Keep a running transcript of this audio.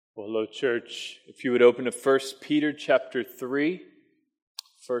Well, hello, church. If you would open to 1 Peter chapter 3.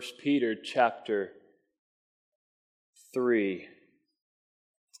 1 Peter chapter 3.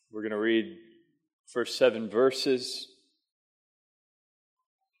 We're going to read first 7 verses.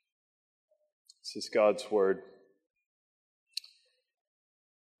 This is God's word.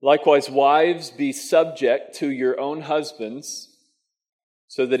 Likewise, wives, be subject to your own husbands,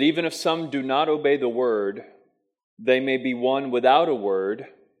 so that even if some do not obey the word, they may be won without a word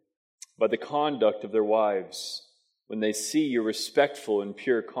by the conduct of their wives, when they see your respectful and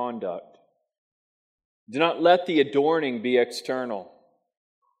pure conduct. Do not let the adorning be external,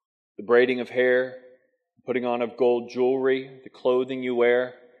 the braiding of hair, putting on of gold jewelry, the clothing you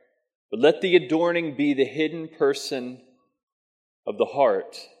wear, but let the adorning be the hidden person of the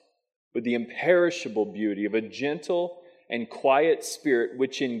heart, with the imperishable beauty of a gentle and quiet spirit,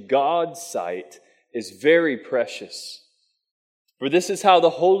 which in God's sight is very precious. For this is how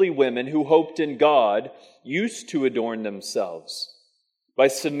the holy women who hoped in God used to adorn themselves, by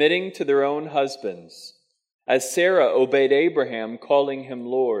submitting to their own husbands, as Sarah obeyed Abraham, calling him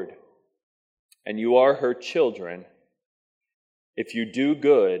Lord. And you are her children, if you do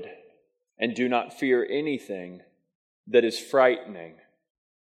good and do not fear anything that is frightening.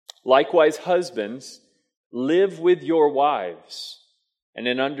 Likewise, husbands, live with your wives in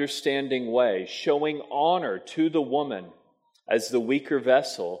an understanding way, showing honor to the woman as the weaker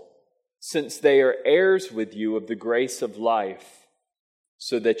vessel, since they are heirs with you of the grace of life,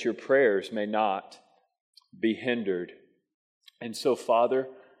 so that your prayers may not be hindered. And so, Father,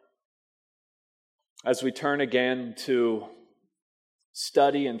 as we turn again to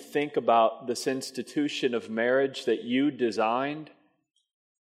study and think about this institution of marriage that you designed,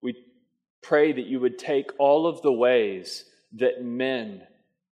 we pray that you would take all of the ways that men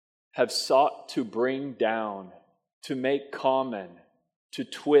have sought to bring down, to make common, to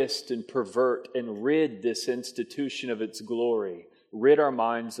twist and pervert and rid this institution of its glory. Rid our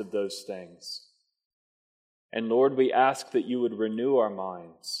minds of those things. And Lord, we ask that you would renew our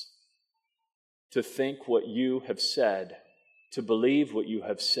minds to think what you have said, to believe what you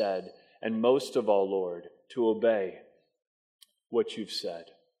have said, and most of all, Lord, to obey what you've said.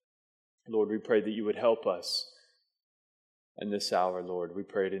 Lord, we pray that you would help us in this hour, Lord. We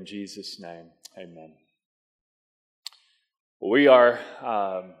pray it in Jesus' name. Amen. We are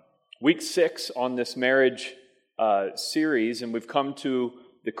week 6 on this marriage series, and we've come to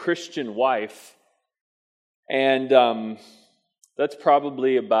the Christian wife. And that's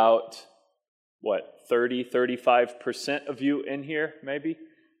probably about, 35% of you in here, maybe?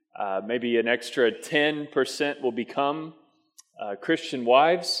 Maybe an extra 10% will become Christian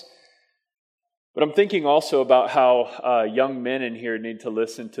wives. But I'm thinking also about how young men in here need to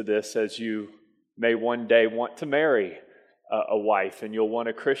listen to this, as you may one day want to marry a wife, and you'll want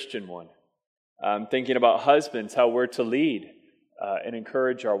a Christian one. I'm thinking about husbands, how we're to lead and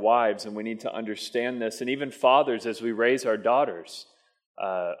encourage our wives, and we need to understand this. And even fathers, as we raise our daughters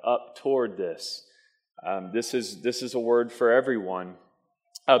up toward this. This is a word for everyone.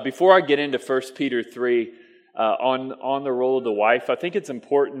 Before I get into 1 Peter 3 on the role of the wife, I think it's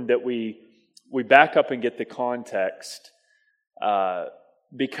important that we back up and get the context,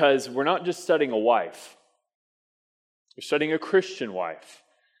 because we're not just studying a wife. We're studying a Christian wife.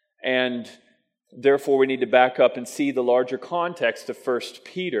 And therefore, we need to back up and see the larger context of 1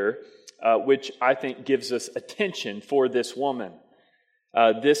 Peter, which I think gives us attention for this woman.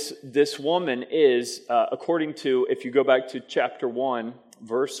 This woman is, according to, if you go back to chapter 1,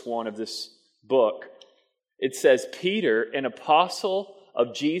 verse 1 of this book, it says, Peter, an apostle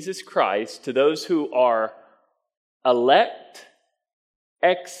of Jesus Christ, to those who are elect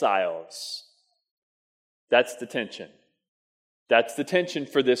exiles. That's the tension. That's the tension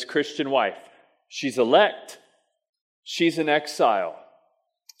for this Christian wife. She's elect. She's an exile.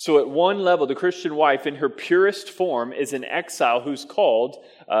 So at one level, the Christian wife in her purest form is an exile who's called,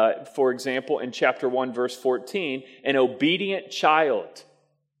 for example, in chapter 1, verse 14, an obedient child.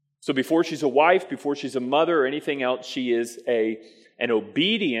 So before she's a wife, before she's a mother or anything else, she is an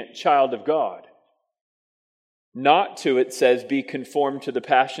obedient child of God. Not to, it says, be conformed to the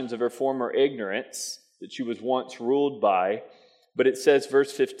passions of her former ignorance that she was once ruled by. But it says,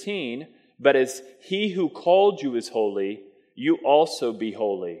 verse 15, but as he who called you is holy, you also be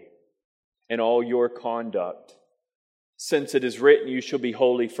holy in all your conduct. Since it is written, you shall be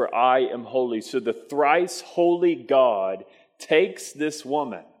holy, for I am holy. So the thrice holy God takes this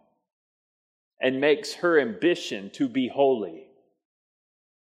woman and makes her ambition to be holy.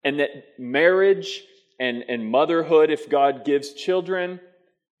 And that marriage and motherhood, if God gives children,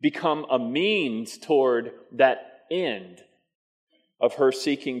 become a means toward that end of her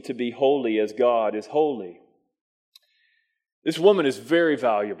seeking to be holy as God is holy. This woman is very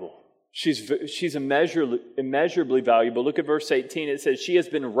valuable. She's immeasurably valuable. Look at verse 18. It says, she has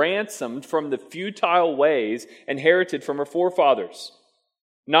been ransomed from the futile ways inherited from her forefathers,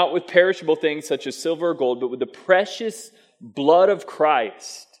 not with perishable things such as silver or gold, but with the precious blood of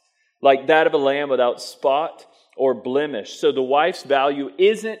Christ, like that of a lamb without spot or blemish. So the wife's value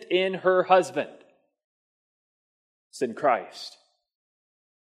isn't in her husband. It's in Christ.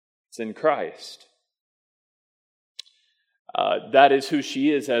 It's in Christ. That is who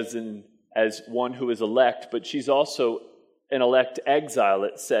she is as one who is elect, but she's also an elect exile,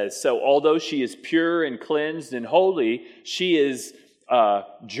 it says. So although she is pure and cleansed and holy, she is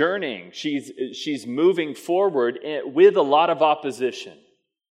journeying. She's moving forward with a lot of opposition,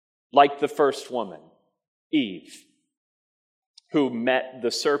 like the first woman, Eve, who met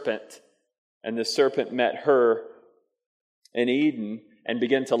the serpent, and the serpent met her in Eden and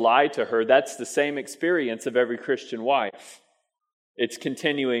began to lie to her. That's the same experience of every Christian wife. It's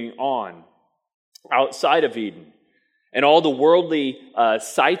continuing on outside of Eden. And all the worldly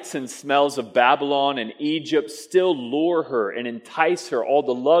sights and smells of Babylon and Egypt still lure her and entice her. All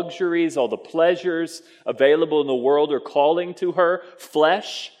the luxuries, all the pleasures available in the world are calling to her.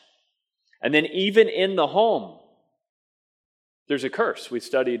 Flesh. And then even in the home, there's a curse we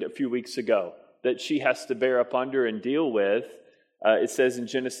studied a few weeks ago that she has to bear up under and deal with. It says in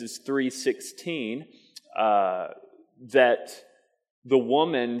Genesis 3:16 that the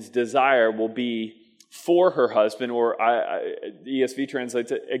woman's desire will be for her husband, or the ESV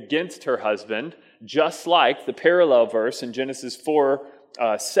translates it against her husband, just like the parallel verse in Genesis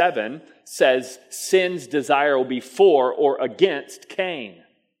 4:7 says sin's desire will be for or against Cain.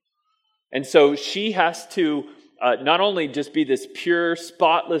 And so she has to not only just be this pure,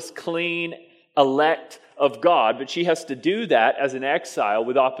 spotless, clean, elect of God, but she has to do that as an exile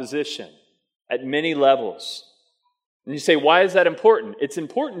with opposition at many levels. And you say, why is that important? It's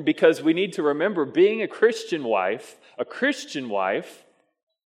important because we need to remember being a Christian wife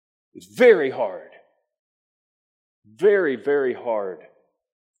is very hard. Very, very hard.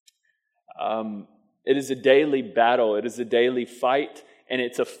 It is a daily battle. It is a daily fight, and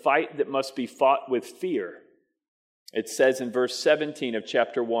it's a fight that must be fought with fear. It says in verse 17 of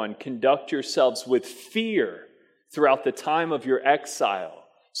chapter 1, conduct yourselves with fear throughout the time of your exile.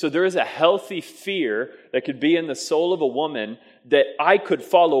 So there is a healthy fear that could be in the soul of a woman that I could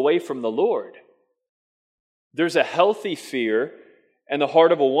fall away from the Lord. There's a healthy fear in the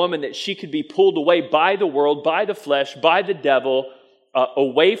heart of a woman that she could be pulled away by the world, by the flesh, by the devil,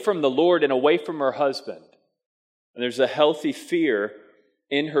 away from the Lord and away from her husband. And there's a healthy fear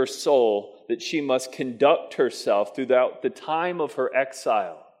in her soul that she must conduct herself throughout the time of her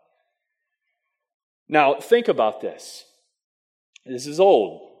exile. Now, think about this. This is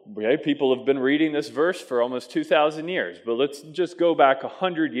old. Okay? People have been reading this verse for almost 2,000 years, but let's just go back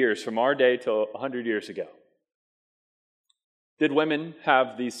 100 years from our day to 100 years ago. Did women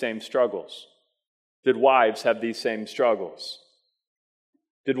have these same struggles? Did wives have these same struggles?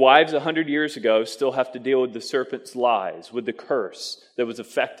 Did wives 100 years ago still have to deal with the serpent's lies, with the curse that was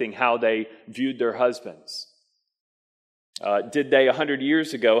affecting how they viewed their husbands? Did they 100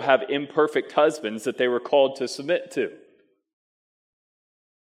 years ago have imperfect husbands that they were called to submit to?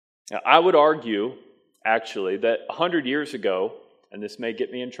 Now, I would argue, actually, that 100 years ago, and this may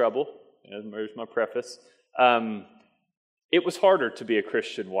get me in trouble, there's my preface, it was harder to be a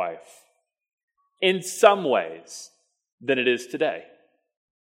Christian wife in some ways than it is today.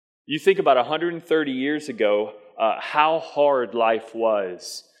 You think about 130 years ago, how hard life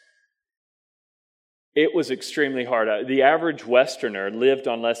was. It was extremely hard. The average Westerner lived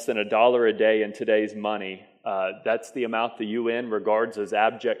on less than $1 a day in today's money. That's the amount the UN regards as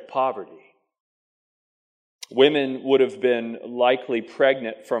abject poverty. Women would have been likely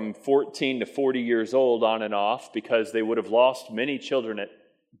pregnant from 14 to 40 years old on and off because they would have lost many children at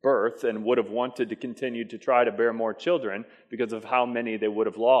birth and would have wanted to continue to try to bear more children because of how many they would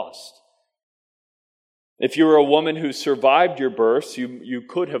have lost. If you were a woman who survived your births, you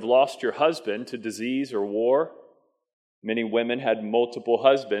could have lost your husband to disease or war. Many women had multiple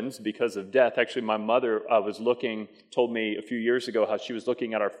husbands because of death. Actually, my mother told me a few years ago how she was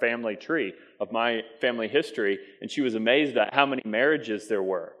looking at our family tree of my family history, and she was amazed at how many marriages there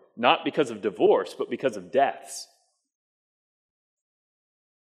were, not because of divorce, but because of deaths.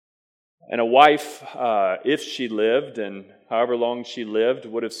 And a wife, if she lived, and however long she lived,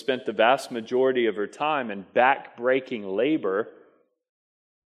 would have spent the vast majority of her time in back-breaking labor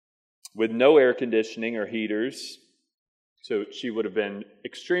with no air conditioning or heaters. So she would have been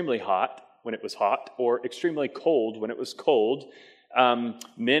extremely hot when it was hot, or extremely cold when it was cold.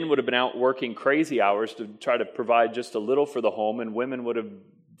 Men would have been out working crazy hours to try to provide just a little for the home, and women would have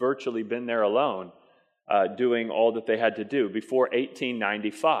virtually been there alone, doing all that they had to do. Before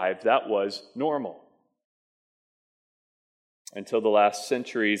 1895, that was normal. Until the last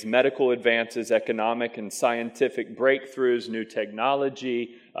centuries, medical advances, economic and scientific breakthroughs, new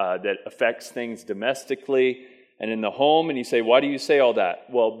technology that affects things domestically and in the home. And you say, why do you say all that?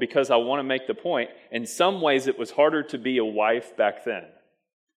 Well, because I want to make the point, in some ways it was harder to be a wife back then.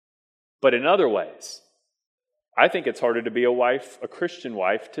 But in other ways, I think it's harder to be a wife, a Christian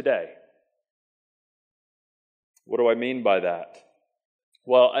wife, today. What do I mean by that?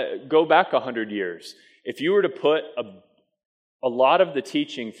 Well, go back 100 years. If you were to put a lot of the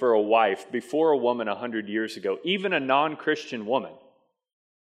teaching for a wife before a woman 100 years ago, even a non-Christian woman,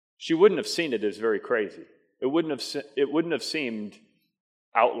 she wouldn't have seen it as very crazy. It wouldn't have seemed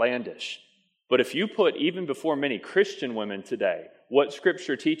outlandish. But if you put, even before many Christian women today, what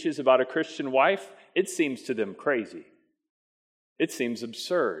Scripture teaches about a Christian wife, it seems to them crazy. It seems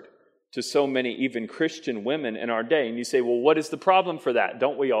absurd to so many even Christian women in our day. And you say, well, what is the problem for that?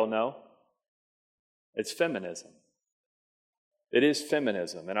 Don't we all know? It's feminism. It is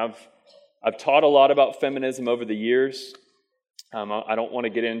feminism. And I've taught a lot about feminism over the years. I don't want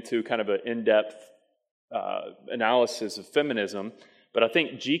to get into kind of an in-depth analysis of feminism, but I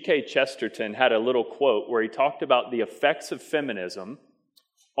think G.K. Chesterton had a little quote where he talked about the effects of feminism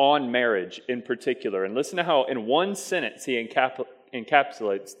on marriage in particular. And listen to how in one sentence he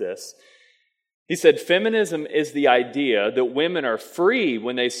encapsulates this. He said, feminism is the idea that women are free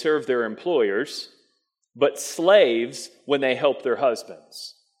when they serve their employers, but slaves when they help their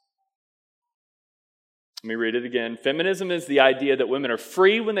husbands. Let me read it again. Feminism is the idea that women are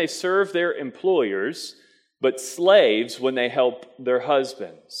free when they serve their employers, but slaves when they help their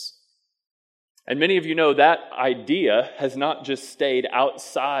husbands. And many of you know that idea has not just stayed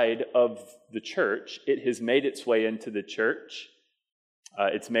outside of the church. It has made its way into the church.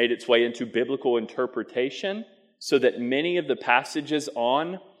 It's made its way into biblical interpretation, so that many of the passages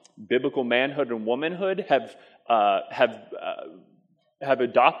on biblical manhood and womanhood have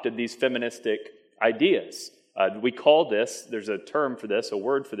adopted these feministic ideas. We call this, there's a term for this, a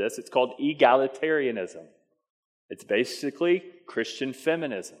word for this, it's called egalitarianism. It's basically Christian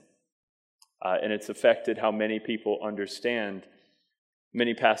feminism. And it's affected how many people understand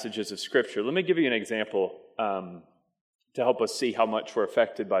many passages of Scripture. Let me give you an example to help us see how much we're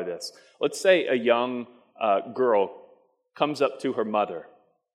affected by this. Let's say a young girl comes up to her mother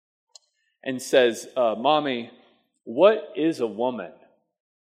and says, Mommy, what is a woman?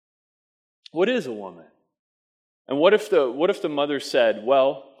 What is a woman? And what if the mother said,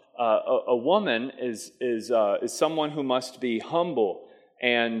 well, a woman is someone who must be humble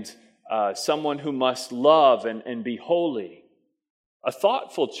and someone who must love and be holy? A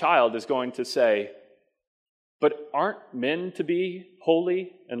thoughtful child is going to say, but aren't men to be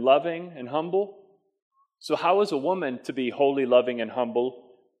holy and loving and humble? So how is a woman to be holy, loving, and humble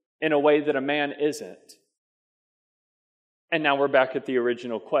in a way that a man isn't? And now we're back at the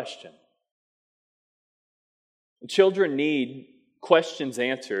original question. Children need questions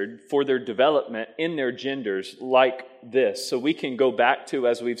answered for their development in their genders like this. So we can go back to,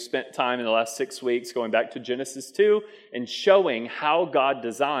 as we've spent time in the last 6 weeks, going back to Genesis 2 and showing how God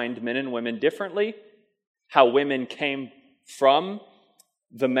designed men and women differently, how women came from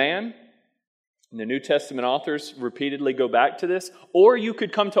the man. And the New Testament authors repeatedly go back to this. Or you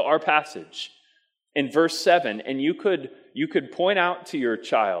could come to our passage in verse 7, and you could point out to your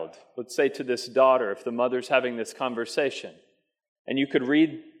child, let's say to this daughter, if the mother's having this conversation, and you could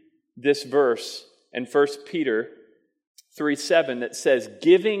read this verse in 1 Peter 3:7 that says,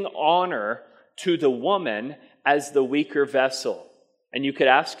 giving honor to the woman as the weaker vessel. And you could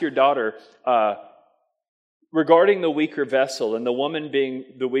ask your daughter, regarding the weaker vessel and the woman being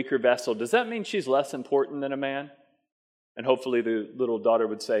the weaker vessel, does that mean she's less important than a man? And hopefully the little daughter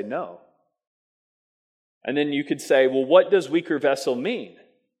would say no. And then you could say, well, what does weaker vessel mean?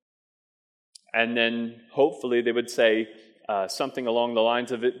 And then hopefully they would say something along the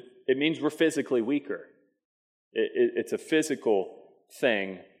lines of it means we're physically weaker. It's a physical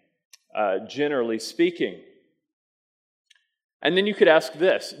thing, generally speaking. And then you could ask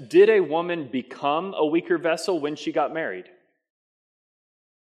this, did a woman become a weaker vessel when she got married?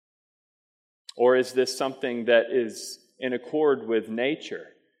 Or is this something that is in accord with nature?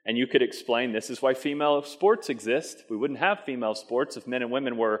 And you could explain this is why female sports exist. We wouldn't have female sports if men and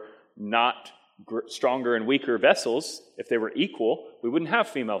women were not stronger and weaker vessels. If they were equal, we wouldn't have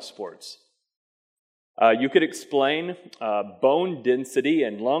female sports. You could explain bone density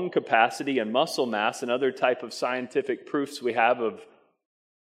and lung capacity and muscle mass and other type of scientific proofs we have of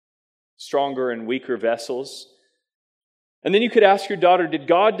stronger and weaker vessels. And then you could ask your daughter, did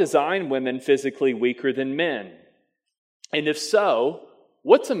God design women physically weaker than men? And if so,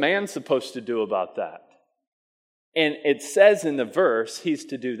 what's a man supposed to do about that? And it says in the verse, he's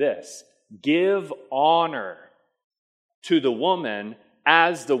to do this: give honor to the woman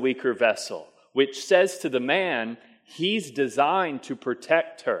as the weaker vessel, which says to the man, he's designed to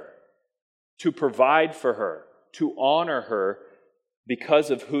protect her, to provide for her, to honor her because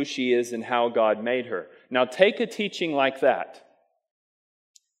of who she is and how God made her. Now take a teaching like that.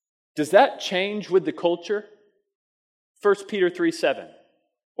 Does that change with the culture? 1 Peter 3:7.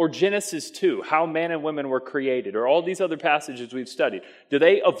 Or Genesis 2, how man and women were created, or all these other passages we've studied. Do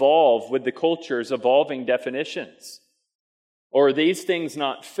they evolve with the culture's evolving definitions? Or are these things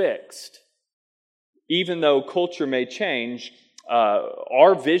not fixed? Even though culture may change,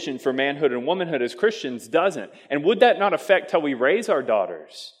 our vision for manhood and womanhood as Christians doesn't. And would that not affect how we raise our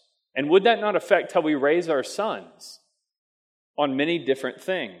daughters? And would that not affect how we raise our sons on many different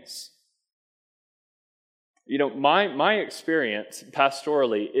things? You know, my experience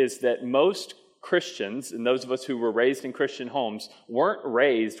pastorally is that most Christians, and those of us who were raised in Christian homes, weren't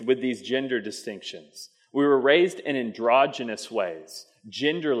raised with these gender distinctions. We were raised in androgynous ways,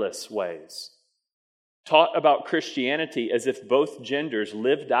 genderless ways, taught about Christianity as if both genders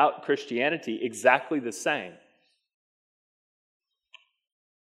lived out Christianity exactly the same.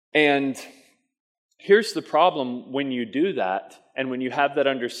 And here's the problem when you do that and when you have that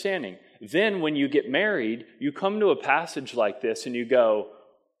understanding. Then when you get married, you come to a passage like this and you go,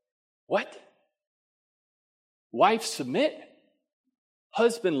 what? Wife submit?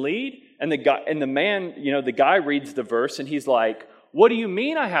 Husband lead? And the man, the guy reads the verse and he's like, what do you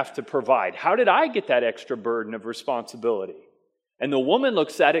mean I have to provide? How did I get that extra burden of responsibility? And the woman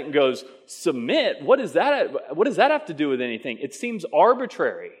looks at it and goes, submit? What does that have to do with anything? It seems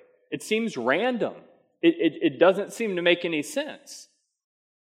arbitrary. It seems random. It doesn't seem to make any sense.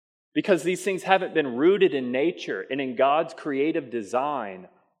 Because these things haven't been rooted in nature and in God's creative design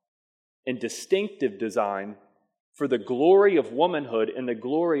and distinctive design for the glory of womanhood and the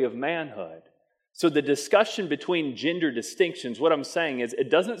glory of manhood. So the discussion between gender distinctions, what I'm saying is,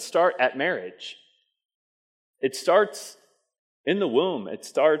 it doesn't start at marriage. It starts in the womb. It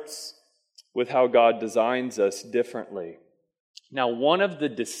starts with how God designs us differently. Now, one of the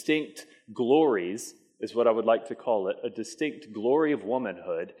distinct glories is what I would like to call it, a distinct glory of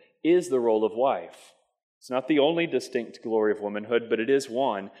womanhood, is the role of wife. It's not the only distinct glory of womanhood, but it is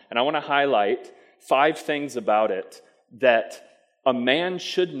one. And I want to highlight 5 things about it that a man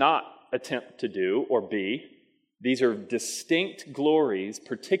should not attempt to do or be. These are distinct glories,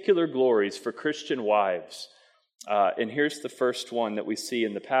 particular glories for Christian wives. And here's the first one that we see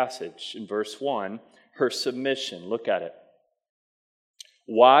in the passage. In verse 1, her submission. Look at it.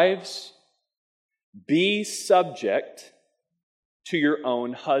 Wives, be subject to your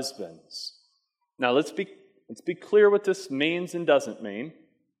own husbands. Now let's be clear what this means and doesn't mean.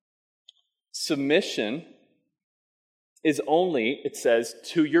 Submission is only, it says,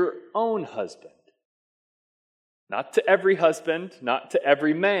 to your own husband. Not to every husband, not to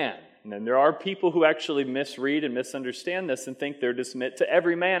every man. And then there are people who actually misread and misunderstand this and think they're to submit to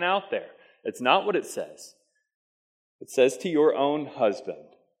every man out there. It's not what it says. It says to your own husband.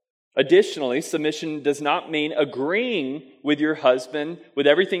 Additionally, submission does not mean agreeing with your husband, with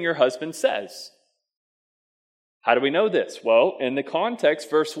everything your husband says. How do we know this? Well, in the context,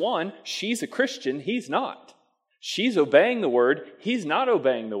 verse 1, she's a Christian, he's not. She's obeying the word, he's not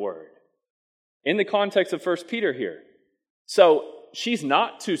obeying the word. In the context of 1 Peter here. So, she's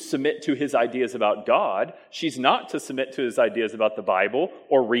not to submit to his ideas about God. She's not to submit to his ideas about the Bible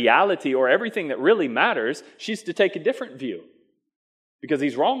or reality or everything that really matters. She's to take a different view. Because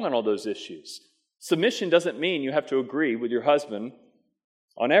he's wrong on all those issues. Submission doesn't mean you have to agree with your husband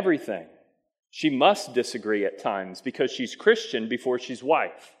on everything. She must disagree at times because she's Christian before she's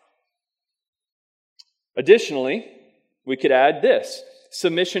wife. Additionally, we could add this.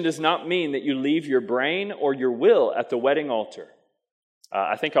 Submission does not mean that you leave your brain or your will at the wedding altar.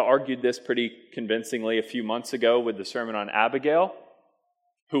 I think I argued this pretty convincingly a few months ago with the sermon on Abigail,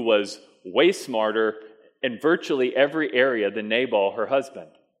 who was way smarter in virtually every area than Nabal, her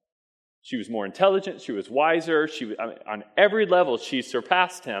husband. She was more intelligent, she was wiser, on every level she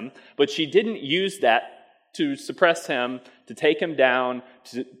surpassed him, but she didn't use that to suppress him, to take him down,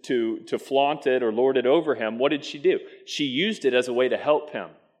 to flaunt it or lord it over him. What did she do? She used it as a way to help him.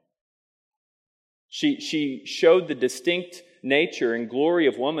 She showed the distinct nature and glory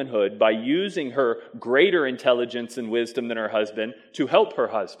of womanhood by using her greater intelligence and wisdom than her husband to help her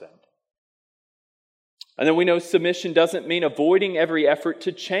husband. And then we know submission doesn't mean avoiding every effort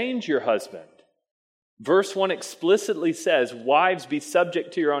to change your husband. Verse 1 explicitly says, wives, be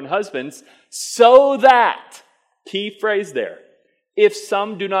subject to your own husbands, so that, key phrase there, if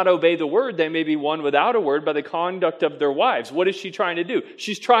some do not obey the word, they may be won without a word by the conduct of their wives. What is she trying to do?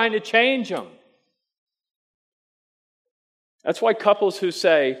 She's trying to change them. That's why couples who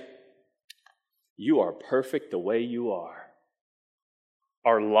say, you are perfect the way you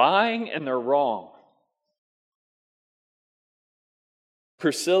are lying and they're wrong.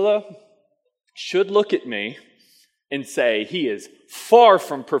 Priscilla should look at me and say, he is far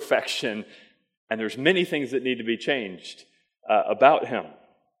from perfection, and there's many things that need to be changed about him.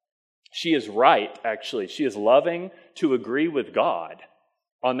 She is right, actually. She is loving to agree with God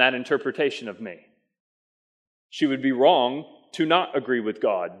on that interpretation of me. She would be wrong to not agree with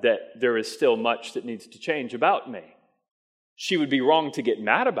God that there is still much that needs to change about me. She would be wrong to get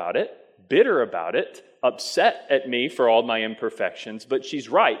mad about it, bitter about it, upset at me for all my imperfections, but she's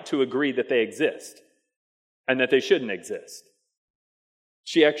right to agree that they exist and that they shouldn't exist.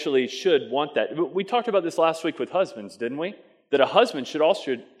 She actually should want that. We talked about this last week with husbands, didn't we? That a husband should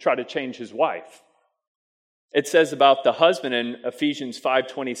also try to change his wife. It says about the husband in Ephesians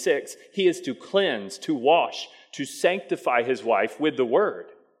 5:26, he is to cleanse, to wash, to sanctify his wife with the word.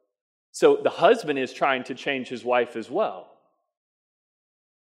 So the husband is trying to change his wife as well.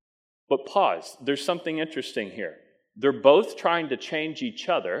 But pause, there's something interesting here. They're both trying to change each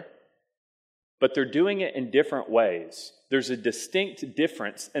other, but they're doing it in different ways. There's a distinct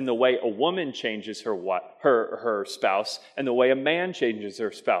difference in the way a woman changes her spouse and the way a man changes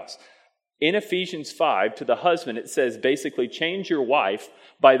their spouse. In Ephesians 5, to the husband, it says basically change your wife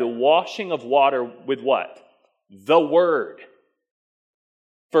by the washing of water with what? The word.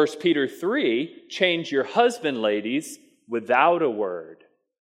 1 Peter 3, change your husband, ladies, without a word.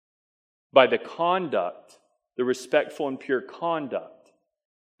 By the conduct, the respectful and pure conduct.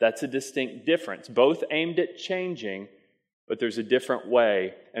 That's a distinct difference. Both aimed at changing, but there's a different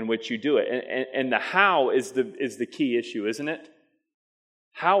way in which you do it. And the how is the key issue, isn't it?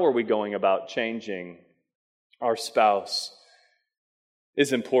 How are we going about changing our spouse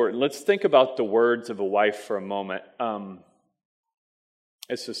is important. Let's think about the words of a wife for a moment.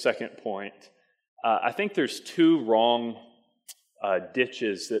 It's the second point. I think there's two wrong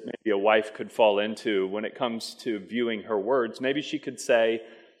ditches that maybe a wife could fall into when it comes to viewing her words. Maybe she could say,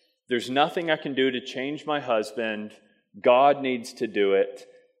 there's nothing I can do to change my husband. God needs to do it.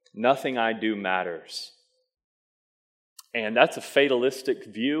 Nothing I do matters. And that's a fatalistic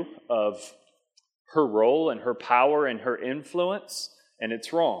view of her role and her power and her influence, and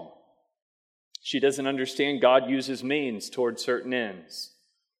it's wrong. She doesn't understand God uses means toward certain ends.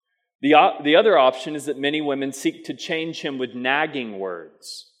 The other option is that many women seek to change him with nagging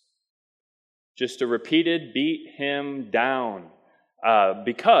words. Just a repeated beat him down.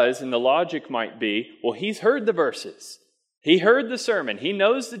 Because, and the logic might be, well, he's heard the verses. He heard the sermon. He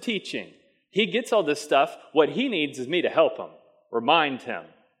knows the teaching. He gets all this stuff. What he needs is me to help him, remind him,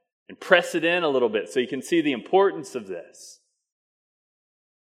 and press it in a little bit so you can see the importance of this.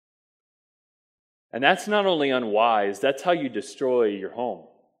 And that's not only unwise, that's how you destroy your home.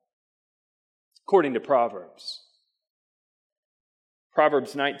 According to Proverbs.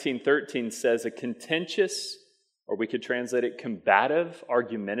 Proverbs 19:13 says, a contentious, or we could translate it combative,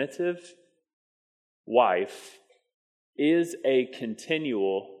 argumentative wife is a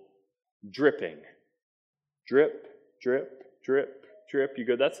continual dripping. Drip, drip, drip, drip. You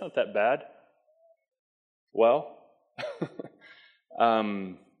go, that's not that bad. Well,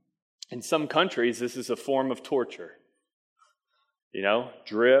 in some countries, this is a form of torture. You know,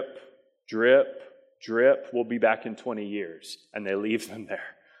 drip, drip, drip. We'll be back in 20 years. And they leave them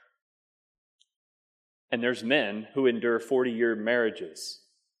there. And there's men who endure 40-year marriages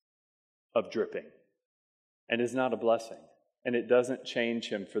of dripping. And it's not a blessing. And it doesn't change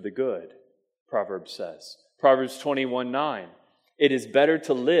him for the good, Proverbs says. Proverbs 21:9. It is better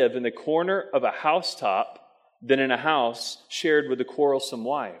to live in the corner of a housetop than in a house shared with a quarrelsome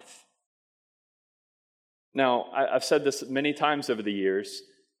wife. Now, I've said this many times over the years.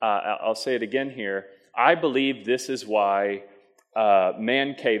 I'll say it again here. I believe this is why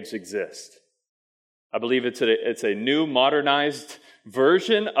man caves exist. I believe it's a new modernized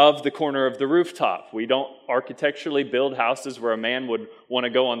version of the corner of the rooftop. We don't architecturally build houses where a man would want to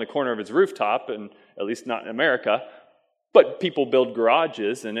go on the corner of his rooftop, and at least not in America. But people build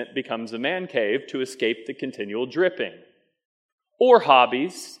garages, and it becomes a man cave to escape the continual dripping. Or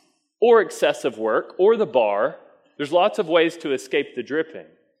hobbies, or excessive work, or the bar. There's lots of ways to escape the dripping.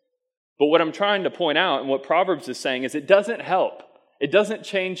 But what I'm trying to point out and what Proverbs is saying is it doesn't help. It doesn't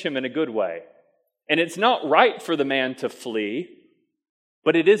change him in a good way. And it's not right for the man to flee,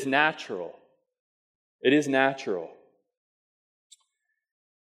 but it is natural. It is natural.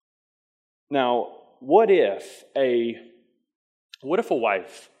 Now, what if a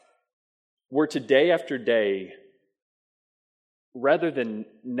wife were to day after day, rather than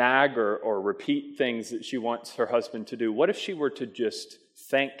nag or repeat things that she wants her husband to do, what if she were to just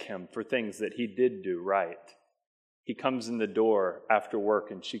thank him for things that he did do right? He comes in the door after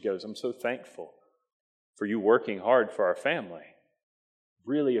work and she goes, "I'm so thankful for you working hard for our family.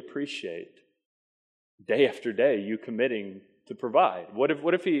 Really appreciate day after day you committing to provide." What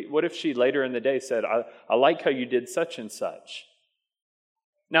if she later in the day said, I like how you did such and such.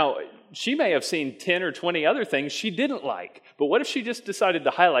 Now, she may have seen 10 or 20 other things she didn't like, but what if she just decided to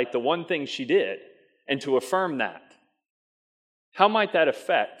highlight the one thing she did and to affirm that? How might that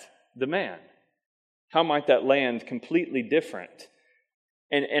affect the man? How might that land completely different?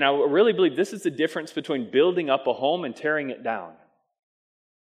 And I really believe this is the difference between building up a home and tearing it down.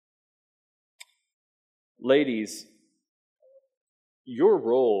 Ladies, your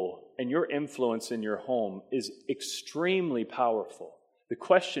role and your influence in your home is extremely powerful. The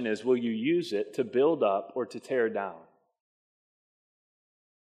question is, will you use it to build up or to tear down?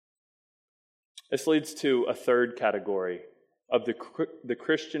 This leads to a third category of the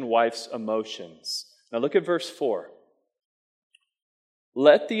Christian wife's emotions. Now look at verse 4.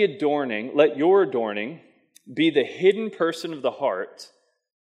 Let your adorning be the hidden person of the heart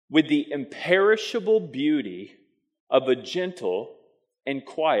with the imperishable beauty of a gentle and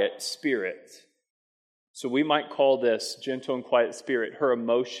quiet spirit. So we might call this gentle and quiet spirit her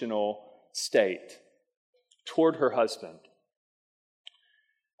emotional state toward her husband.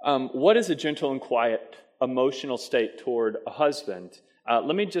 What is a gentle and quiet emotional state toward a husband?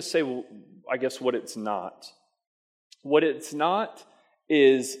 Let me just say, I guess, what it's not. What it's not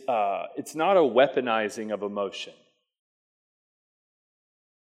is it's not a weaponizing of emotion.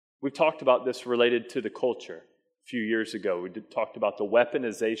 We've talked about this related to the culture a few years ago. We talked about the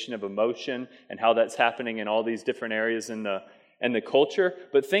weaponization of emotion and how that's happening in all these different areas in the culture.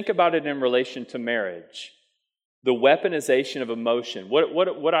 But think about it in relation to marriage. The weaponization of emotion.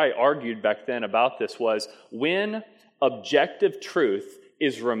 What I argued back then about this was when objective truth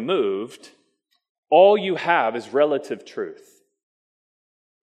is removed, all you have is relative truth.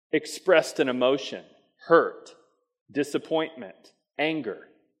 Expressed in emotion, hurt, disappointment, anger.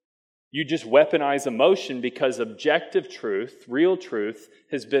 You just weaponize emotion because objective truth, real truth,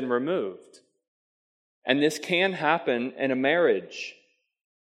 has been removed. And this can happen in a marriage.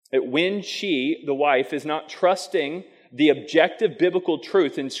 That when she, the wife, is not trusting the objective biblical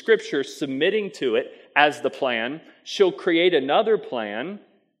truth in Scripture, submitting to it as the plan, she'll create another plan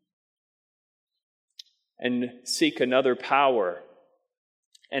and seek another power.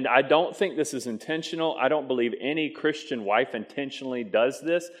 And I don't think this is intentional. I don't believe any Christian wife intentionally does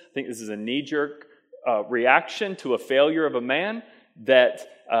this. I think this is a knee-jerk reaction to a failure of a man that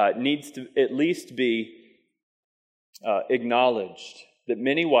needs to at least be acknowledged. That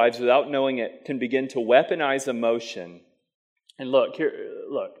many wives, without knowing it, can begin to weaponize emotion. And look,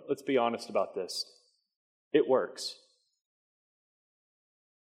 let's be honest about this. It works.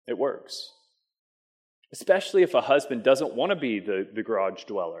 It works. Especially if a husband doesn't want to be the garage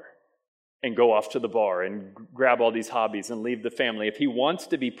dweller and go off to the bar and grab all these hobbies and leave the family. If he wants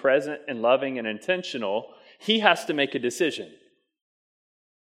to be present and loving and intentional, he has to make a decision.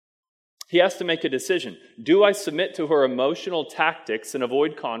 He has to make a decision. Do I submit to her emotional tactics and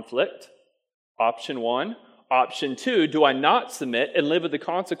avoid conflict? Option 1. Option 2, do I not submit and live with the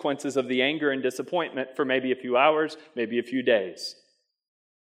consequences of the anger and disappointment for maybe a few hours, maybe a few days?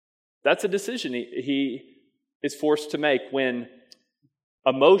 That's a decision he is forced to make when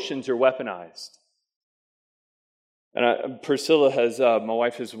emotions are weaponized. And Priscilla my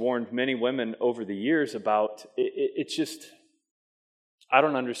wife has warned many women over the years about, it's just, I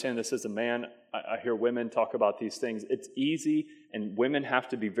don't understand this as a man. I hear women talk about these things. It's easy, and women have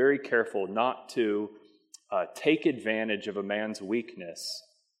to be very careful not to take advantage of a man's weakness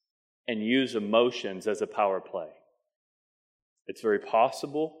and use emotions as a power play. It's very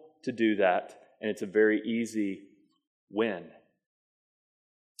possible to do that, and it's a very easy win.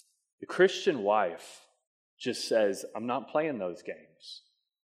 The Christian wife just says, I'm not playing those games.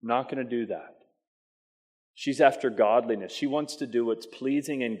 I'm not going to do that. She's after godliness. She wants to do what's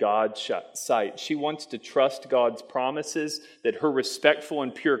pleasing in God's sight. She wants to trust God's promises, that her respectful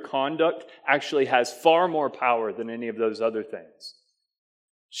and pure conduct actually has far more power than any of those other things.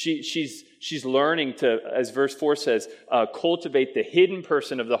 She's learning to, as verse 4 says, cultivate the hidden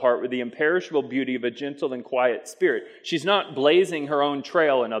person of the heart with the imperishable beauty of a gentle and quiet spirit. She's not blazing her own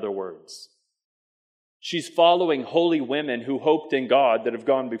trail, in other words. She's following holy women who hoped in God that have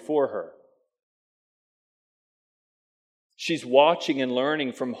gone before her. She's watching and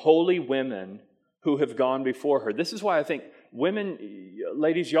learning from holy women who have gone before her. This is why I think women,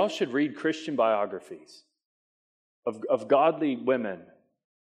 ladies, y'all should read Christian biographies of godly women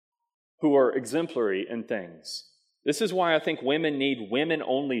who are exemplary in things. This is why I think women need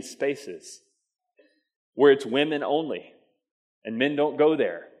women-only spaces, where it's women only, and men don't go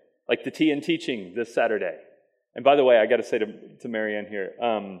there, like the Tea and Teaching this Saturday. And by the way, I got to say to Marianne here,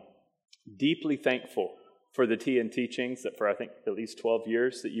 deeply thankful for the Tea and Teachings that for, I think, at least 12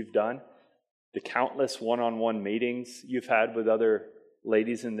 years that you've done, the countless one-on-one meetings you've had with other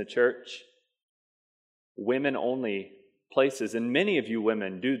ladies in the church, women-only places. And many of you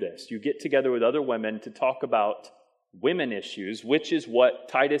women do this. You get together with other women to talk about women issues, which is what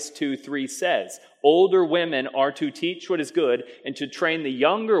Titus 2:3 says. Older women are to teach what is good and to train the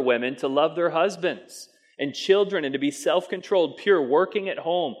younger women to love their husbands and children and to be self-controlled, pure, working at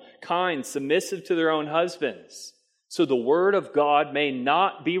home, kind, submissive to their own husbands, so the word of God may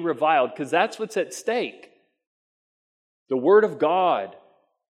not be reviled, because that's what's at stake. The word of God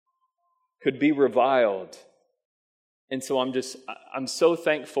could be reviled. And so I'm so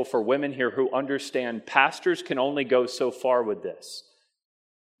thankful for women here who understand pastors can only go so far with this.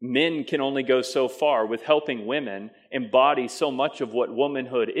 Men can only go so far with helping women embody so much of what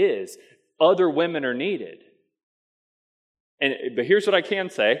womanhood is. Other women are needed. But here's what I can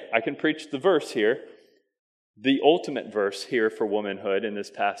say. I can preach the verse here. The ultimate verse here for womanhood in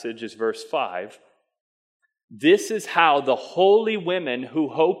this passage is verse 5. This is how the holy women who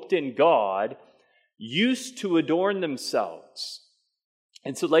hoped in God used to adorn themselves.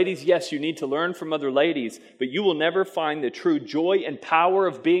 And so, ladies, yes, you need to learn from other ladies, but you will never find the true joy and power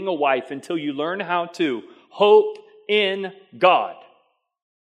of being a wife until you learn how to hope in God.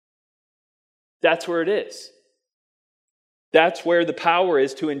 That's where it is. That's where the power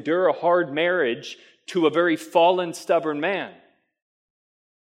is to endure a hard marriage to a very fallen, stubborn man.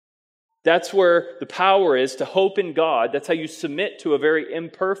 That's where the power is to hope in God. That's how you submit to a very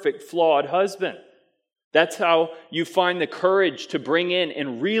imperfect, flawed husband. That's how you find the courage to bring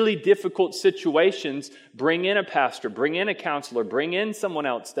in really difficult situations, bring in a pastor, bring in a counselor, bring in someone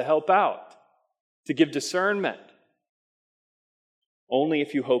else to help out, to give discernment. Only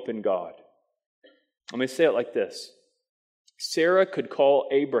if you hope in God. Let me say it like this. Sarah could call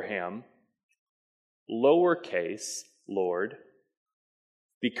Abraham lowercase Lord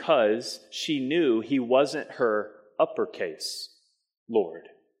because she knew he wasn't her uppercase Lord.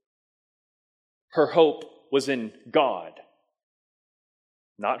 Her hope was in God,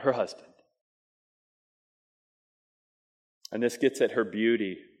 not her husband. And this gets at her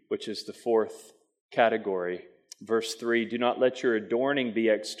beauty, which is the fourth category. Verse 3, do not let your adorning be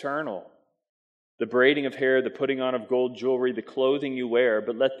external. The braiding of hair, the putting on of gold jewelry, the clothing you wear,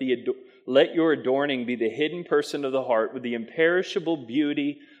 but let your adorning be the hidden person of the heart with the imperishable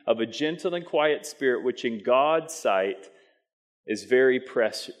beauty of a gentle and quiet spirit, which in God's sight is very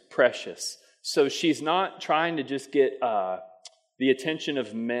precious. So she's not trying to just get the attention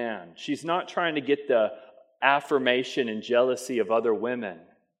of man. She's not trying to get the affirmation and jealousy of other women.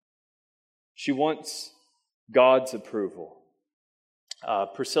 She wants God's approval.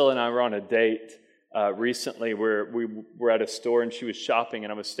 Priscilla and I were on a date recently where we were at a store and she was shopping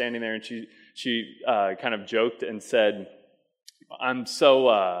and I was standing there and she kind of joked and said, I'm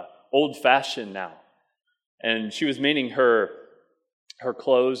so old-fashioned now. And she was meaning her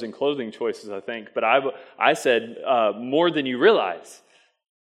clothes and clothing choices, I think. But I said, more than you realize.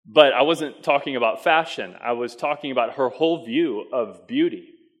 But I wasn't talking about fashion. I was talking about her whole view of beauty.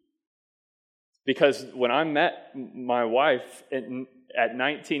 Because when I met my wife at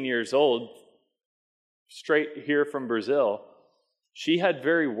 19 years old, straight here from Brazil, she had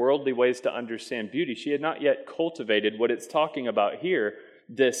very worldly ways to understand beauty. She had not yet cultivated what it's talking about here,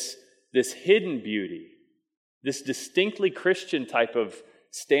 this hidden beauty, this distinctly Christian type of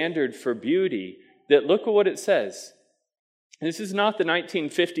standard for beauty that, look at what it says. This is not the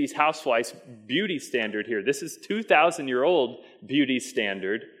 1950s housewife's beauty standard here. This is 2,000-year-old beauty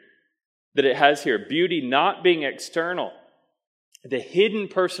standard that it has here. Beauty not being external, the hidden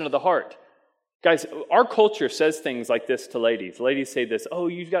person of the heart. Guys, our culture says things like this to ladies. Ladies say this, oh,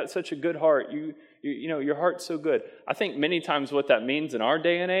 you've got such a good heart. You know, your heart's so good. I think many times what that means in our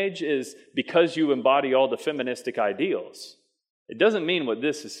day and age is because you embody all the feministic ideals. It doesn't mean what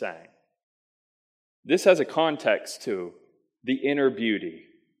this is saying. This has a context to the inner beauty,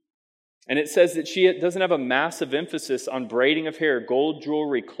 And it says that she doesn't have a massive emphasis on braiding of hair, gold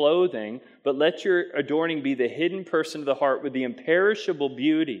jewelry, clothing, but let your adorning be the hidden person of the heart with the imperishable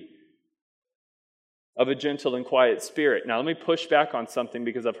beauty of a gentle and quiet spirit. Now, let me push back on something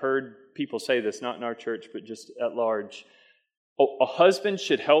because I've heard people say this, not in our church, but just at large. A husband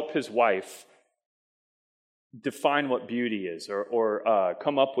should help his wife define what beauty is or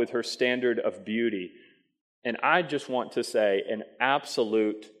come up with her standard of beauty. And I just want to say an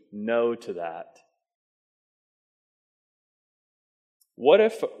absolute no to that. What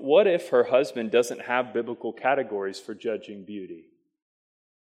if her husband doesn't have biblical categories for judging beauty?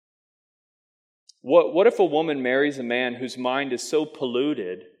 What if a woman marries a man whose mind is so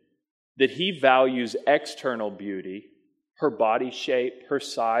polluted that he values external beauty, her body shape, her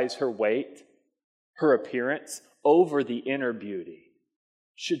size, her weight, her appearance, over the inner beauty?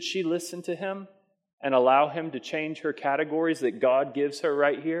 Should she listen to him and allow him to change her categories that God gives her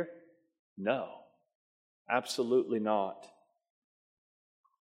right here? No, absolutely not.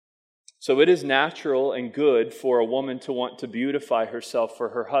 So it is natural and good for a woman to want to beautify herself for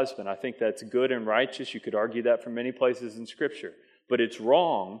her husband. I think that's good and righteous. You could argue that from many places in Scripture. But it's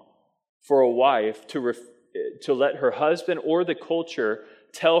wrong for a wife to let her husband or the culture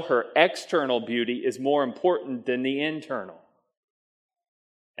tell her external beauty is more important than the internal.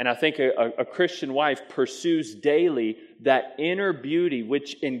 And I think a Christian wife pursues daily that inner beauty,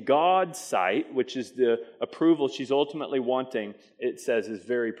 which in God's sight, which is the approval she's ultimately wanting, it says is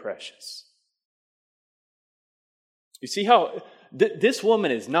very precious. You see how this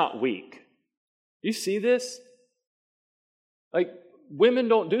woman is not weak. You see this? Like, women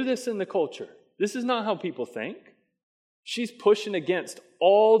don't do this in the culture. This is not how people think. She's pushing against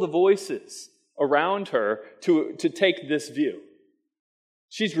all the voices around her to take this view.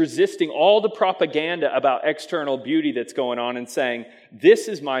 She's resisting all the propaganda about external beauty that's going on and saying, this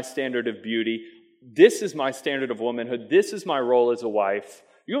is my standard of beauty, this is my standard of womanhood, this is my role as a wife.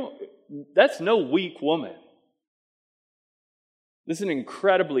 That's no weak woman. This is an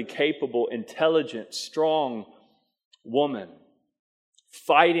incredibly capable, intelligent, strong woman,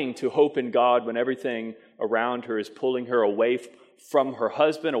 fighting to hope in God when everything around her is pulling her away from her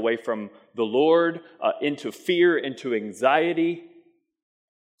husband, away from the Lord, into fear, into anxiety.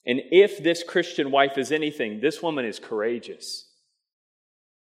 And if this Christian wife is anything, this woman is courageous.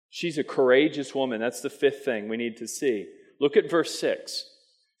 She's a courageous woman. That's the fifth thing we need to see. Look at verse 6.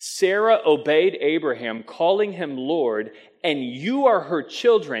 Sarah obeyed Abraham, calling him Lord, and you are her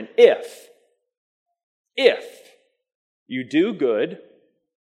children if you do good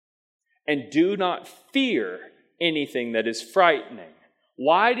and do not fear anything that is frightening.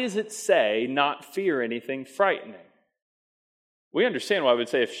 Why does it say not fear anything frightening? We understand why I would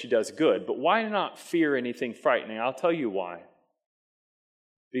say if she does good, but why not fear anything frightening? I'll tell you why.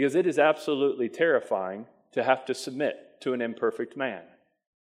 Because it is absolutely terrifying to have to submit to an imperfect man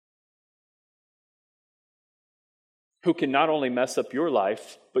who can not only mess up your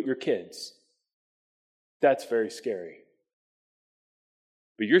life, but your kids. That's very scary.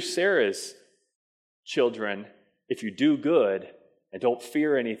 But you're Sarah's children if you do good and don't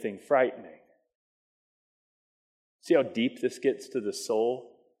fear anything frightening. See how deep this gets to the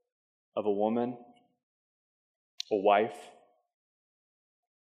soul of a woman, a wife?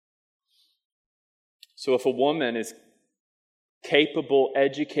 So if a woman is capable,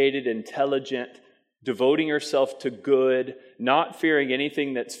 educated, intelligent, devoting herself to good, not fearing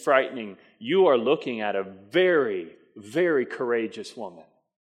anything that's frightening, you are looking at a very, very courageous woman.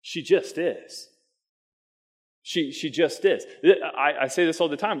 She just is. She just is. I say this all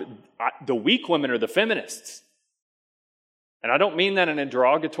the time. The weak women are the feminists. And I don't mean that in a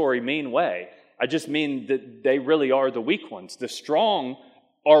derogatory, mean way. I just mean that they really are the weak ones. The strong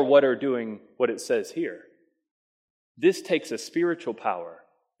are what are doing what it says here. This takes a spiritual power.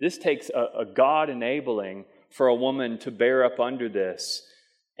 This takes a God enabling for a woman to bear up under this.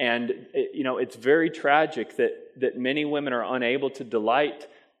 And, it's very tragic that many women are unable to delight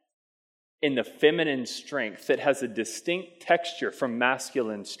in the feminine strength that has a distinct texture from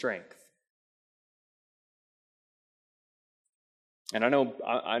masculine strength. And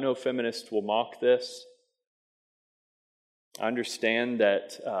I know feminists will mock this. I understand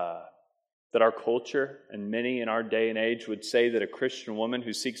that our culture and many in our day and age would say that a Christian woman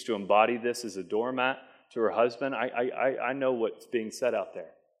who seeks to embody this is a doormat to her husband. I know what's being said out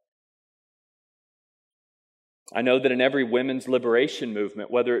there. I know that in every women's liberation movement,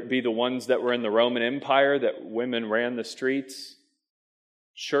 whether it be the ones that were in the Roman Empire, that women ran the streets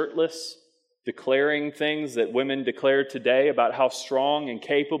shirtless, declaring things that women declare today about how strong and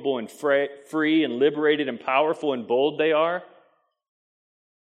capable and free and liberated and powerful and bold they are.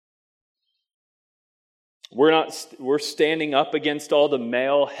 We're standing up against all the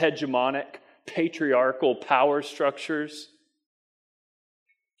male hegemonic patriarchal power structures.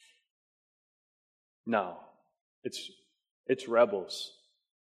 No, it's rebels.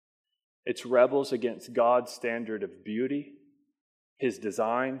 It's rebels against God's standard of beauty, His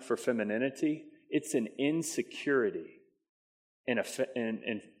design for femininity. It's an insecurity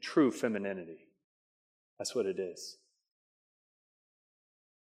in true femininity. That's what it is.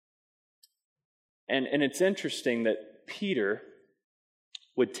 And it's interesting that Peter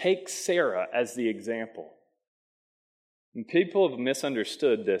would take Sarah as the example. And people have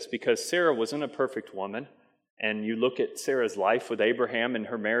misunderstood this because Sarah wasn't a perfect woman. And you look at Sarah's life with Abraham and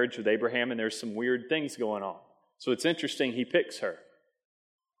her marriage with Abraham, and there's some weird things going on. So it's interesting he picks her.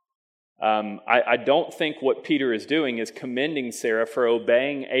 I don't think what Peter is doing is commending Sarah for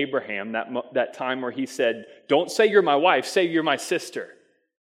obeying Abraham that time where he said, "Don't say you're my wife, say you're my sister."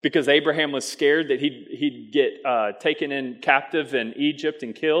 Because Abraham was scared that he'd get taken in captive in Egypt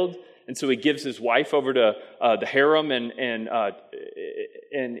and killed. And so he gives his wife over to the harem in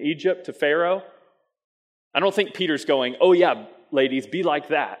Egypt to Pharaoh. I don't think Peter's going, "Oh yeah, ladies, be like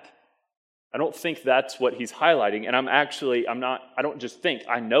that." I don't think that's what he's highlighting. And I don't just think,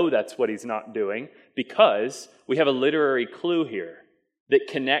 I know that's what he's not doing, because we have a literary clue here that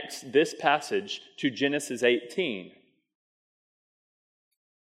connects this passage to Genesis 18.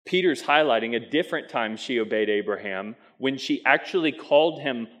 Peter's highlighting a different time she obeyed Abraham when she actually called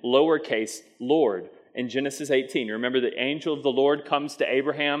him lowercase Lord in Genesis 18. Remember, the angel of the Lord comes to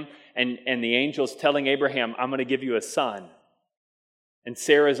Abraham and the angel's telling Abraham, "I'm going to give you a son." And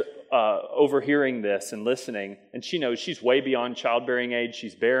Sarah's overhearing this and listening, and she knows she's way beyond childbearing age.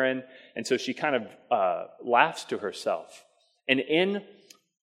 She's barren, and so she kind of laughs to herself. And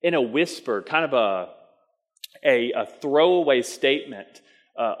in a whisper, kind of a throwaway statement,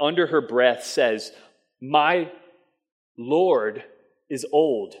 under her breath says, "My Lord is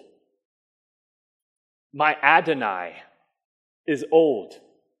old. My Adonai is old."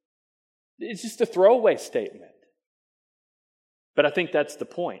 It's just a throwaway statement. But I think that's the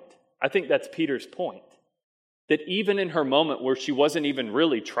point. I think that's Peter's point. That even in her moment where she wasn't even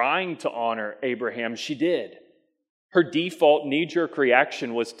really trying to honor Abraham, she did. Her default knee-jerk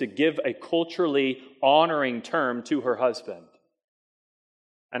reaction was to give a culturally honoring term to her husband.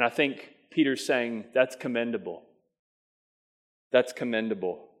 And I think Peter's saying that's commendable. That's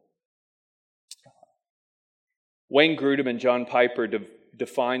commendable. Wayne Grudem and John Piper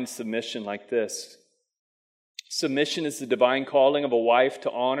define submission like this. Submission is the divine calling of a wife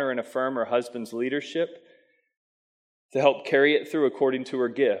to honor and affirm her husband's leadership, to help carry it through according to her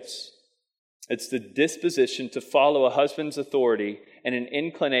gifts. It's the disposition to follow a husband's authority and an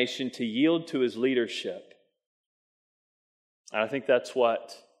inclination to yield to his leadership. And I think that's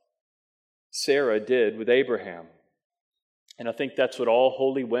what Sarah did with Abraham. And I think that's what all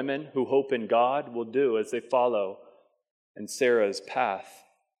holy women who hope in God will do as they follow in Sarah's path.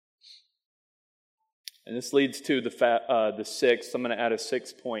 And this leads to the sixth. I'm going to add a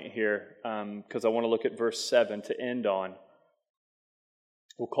sixth point here because I want to look at verse 7 to end on.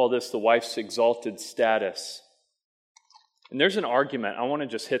 We'll call this the wife's exalted status. And there's an argument. I want to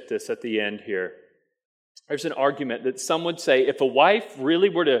just hit this at the end here. There's an argument that some would say if a wife really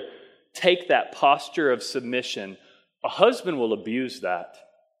were to take that posture of submission, a husband will abuse that.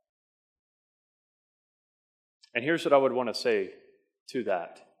 And here's what I would want to say to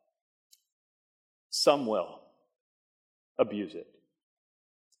that. Some will abuse it.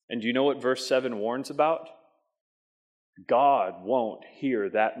 And do you know what verse 7 warns about? God won't hear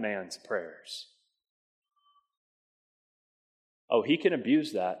that man's prayers. Oh, he can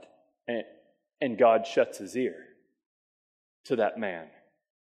abuse that, and God shuts his ear to that man.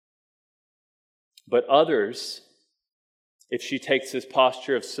 But others, if she takes this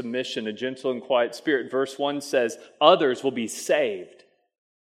posture of submission, a gentle and quiet spirit, verse 1 says, others will be saved.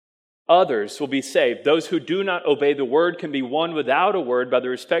 Others will be saved. Those who do not obey the word can be won without a word by the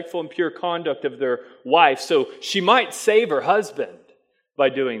respectful and pure conduct of their wife. So she might save her husband by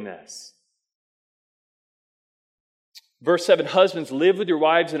doing this. Verse 7, husbands, live with your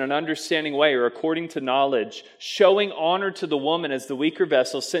wives in an understanding way or according to knowledge, showing honor to the woman as the weaker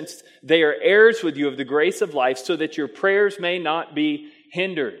vessel, since they are heirs with you of the grace of life, so that your prayers may not be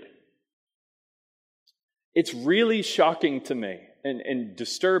hindered. It's really shocking to me and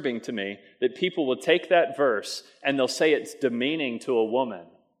disturbing to me that people will take that verse and they'll say it's demeaning to a woman.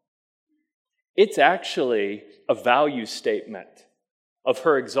 It's actually a value statement of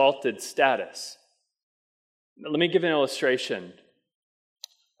her exalted status. Let me give an illustration.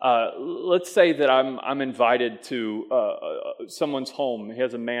 Let's say that I'm invited to someone's home. He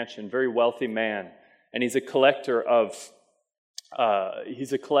has a mansion, very wealthy man. and he's a collector of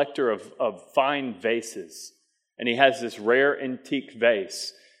fine vases, and he has this rare antique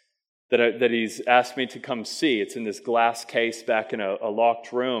vase that he's asked me to come see. It's in this glass case back in a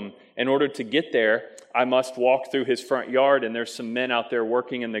locked room. In order to get there, I must walk through his front yard, and there's some men out there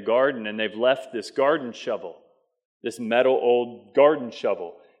working in the garden, and they've left this garden shovel, this metal old garden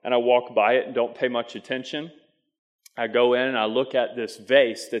shovel. And I walk by it and don't pay much attention. I go in and I look at this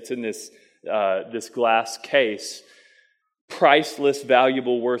vase that's in this glass case, priceless,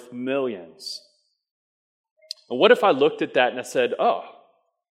 valuable, worth millions. And what if I looked at that and I said, oh,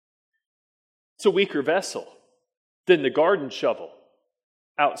 it's a weaker vessel than the garden shovel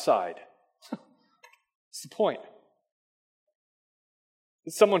outside? What's the point?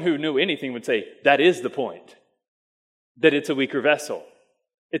 Someone who knew anything would say, that is the point, that it's a weaker vessel.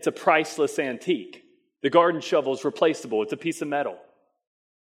 It's a priceless antique. The garden shovel is replaceable. It's a piece of metal.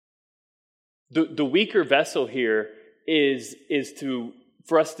 The weaker vessel here is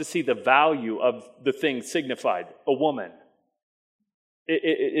for us to see the value of the thing signified, a woman.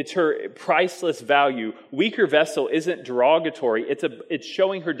 It's her priceless value. Weaker vessel isn't derogatory. It's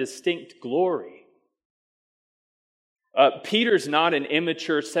showing her distinct glory. Peter's not an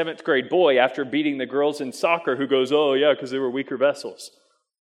immature 7th grade boy after beating the girls in soccer who goes, oh yeah, because they were weaker vessels.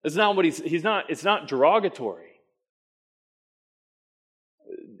 It's not what he's not. It's not derogatory.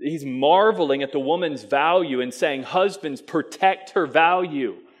 He's marveling at the woman's value and saying, husbands, protect her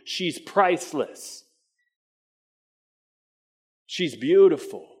value. She's priceless. She's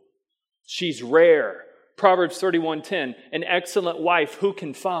beautiful. She's rare. Proverbs 31:10, an excellent wife who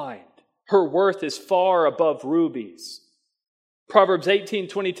can find? Her worth is far above rubies. Proverbs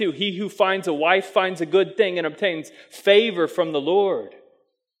 18:22, he who finds a wife finds a good thing and obtains favor from the Lord.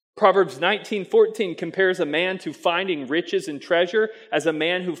 Proverbs 19:14 compares a man to finding riches and treasure as a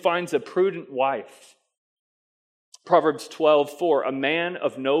man who finds a prudent wife. Proverbs 12:4,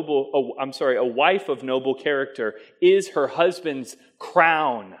 a wife of noble character is her husband's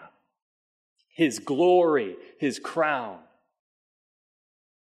crown, his glory, his crown.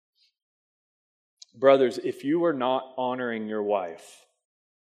 Brothers, if you are not honoring your wife,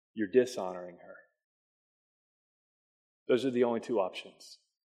 you're dishonoring her. Those are the only two options.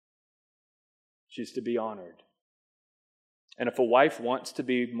 She's to be honored. And if a wife wants to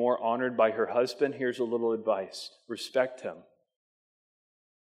be more honored by her husband, here's a little advice. Respect him.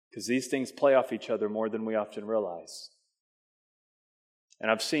 Because these things play off each other more than we often realize. And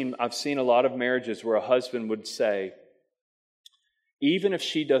I've seen a lot of marriages where a husband would say, even if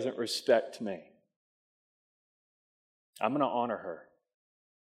she doesn't respect me, I'm going to honor her.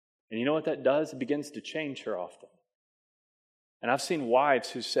 And you know what that does? It begins to change her often. And I've seen wives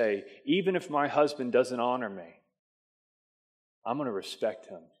who say, even if my husband doesn't honor me, I'm going to respect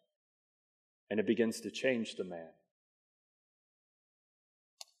him. And it begins to change the man.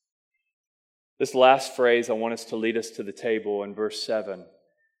 This last phrase, I want us to lead us to the table in verse 7.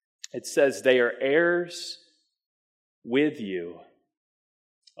 It says, they are heirs with you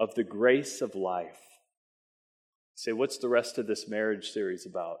of the grace of life. Say, what's the rest of this marriage series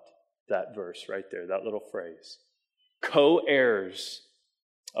about? That verse right there, that little phrase. Co-heirs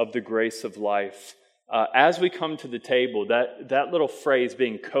of the grace of life. As we come to the table, that little phrase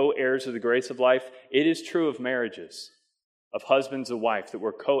being co-heirs of the grace of life, it is true of marriages, of husbands and wife, that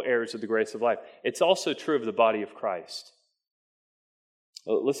we're co-heirs of the grace of life. It's also true of the body of Christ.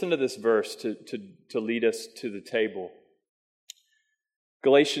 Listen to this verse to lead us to the table.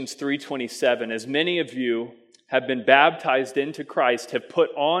 Galatians 3:27, as many of you have been baptized into Christ, have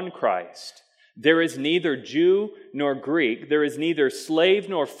put on Christ. There is neither Jew nor Greek. There is neither slave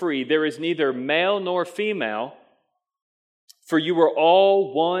nor free. There is neither male nor female. For you are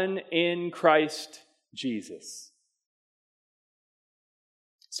all one in Christ Jesus.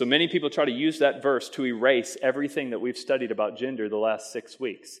 So many people try to use that verse to erase everything that we've studied about gender the last 6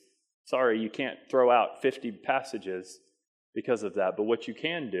 weeks. Sorry, you can't throw out 50 passages because of that. But what you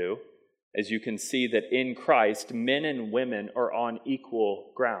can do is you can see that in Christ, men and women are on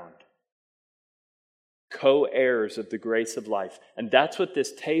equal ground. Co-heirs of the grace of life. And that's what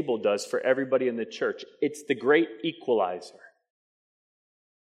this table does for everybody in the church. It's the great equalizer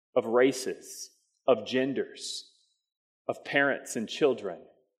of races, of genders, of parents and children,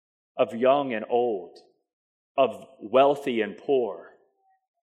 of young and old, of wealthy and poor.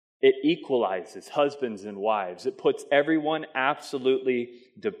 It equalizes husbands and wives. It puts everyone absolutely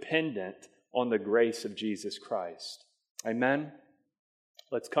dependent on the grace of Jesus Christ. Amen?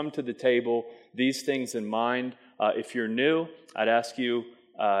 Let's come to the table, these things in mind. If you're new, I'd ask you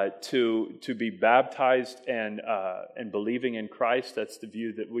to be baptized and believing in Christ. That's the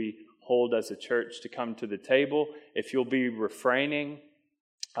view that we hold as a church to come to the table. If you'll be refraining,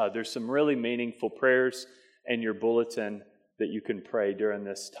 there's some really meaningful prayers in your bulletin that you can pray during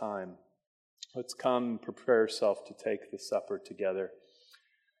this time. Let's come and prepare ourselves to take the supper together.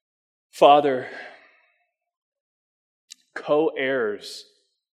 Father, co-heirs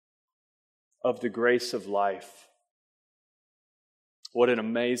of the grace of life, what an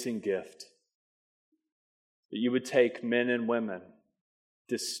amazing gift that you would take men and women,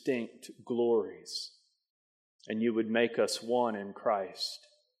 distinct glories, and you would make us one in Christ.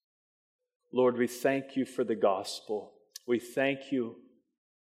 Lord, we thank you for the gospel. We thank you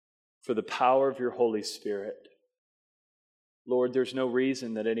for the power of your Holy Spirit. Lord, there's no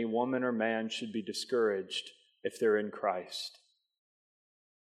reason that any woman or man should be discouraged if they're in Christ.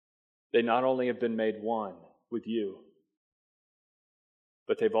 They not only have been made one with you,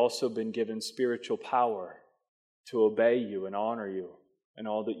 but they've also been given spiritual power to obey you and honor you and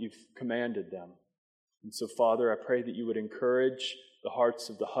all that you've commanded them. And so, Father, I pray that you would encourage the hearts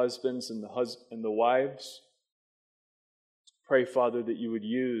of the husbands and the wives. Pray, Father, that you would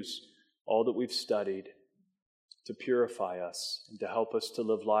use all that we've studied to purify us and to help us to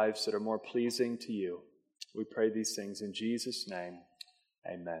live lives that are more pleasing to you. We pray these things in Jesus' name.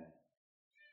 Amen.